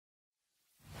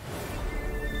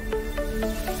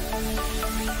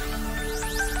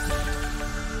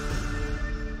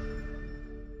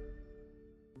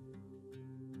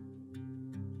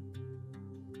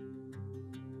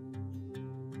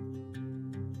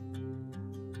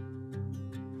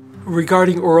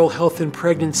Regarding oral health in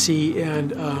pregnancy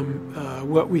and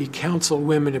what we counsel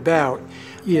women about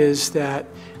is that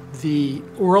the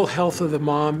oral health of the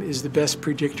mom is the best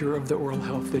predictor of the oral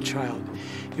health of the child.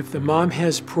 If the mom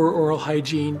has poor oral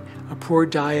hygiene, a poor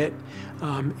diet,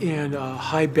 and a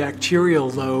high bacterial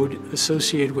load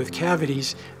associated with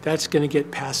cavities, that's going to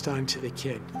get passed on to the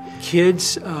kid.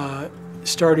 Kids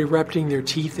start erupting their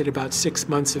teeth at about 6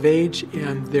 months of age,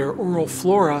 and their oral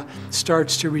flora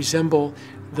starts to resemble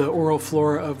the oral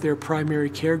flora of their primary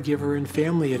caregiver and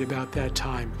family at about that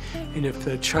time. And if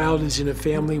the child is in a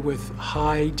family with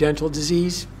high dental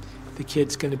disease, the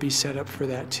kid's going to be set up for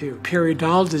that too.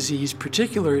 Periodontal disease,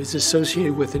 particular, is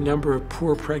associated with a number of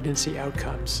poor pregnancy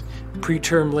outcomes.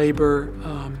 Preterm labor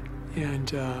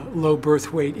and low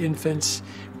birth weight infants,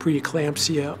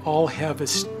 preeclampsia, all have a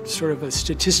sort of a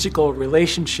statistical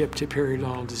relationship to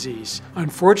periodontal disease.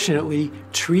 Unfortunately,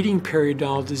 treating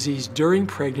periodontal disease during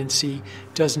pregnancy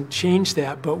doesn't change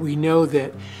that, but we know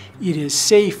that it is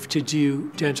safe to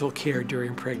do dental care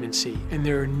during pregnancy. And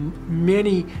there are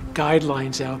many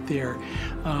guidelines out there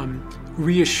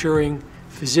reassuring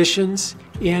physicians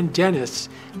and dentists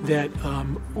that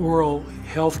oral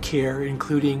health care,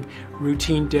 including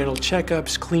routine dental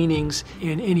checkups, cleanings,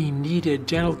 and any needed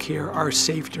dental care, are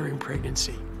safe during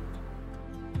pregnancy.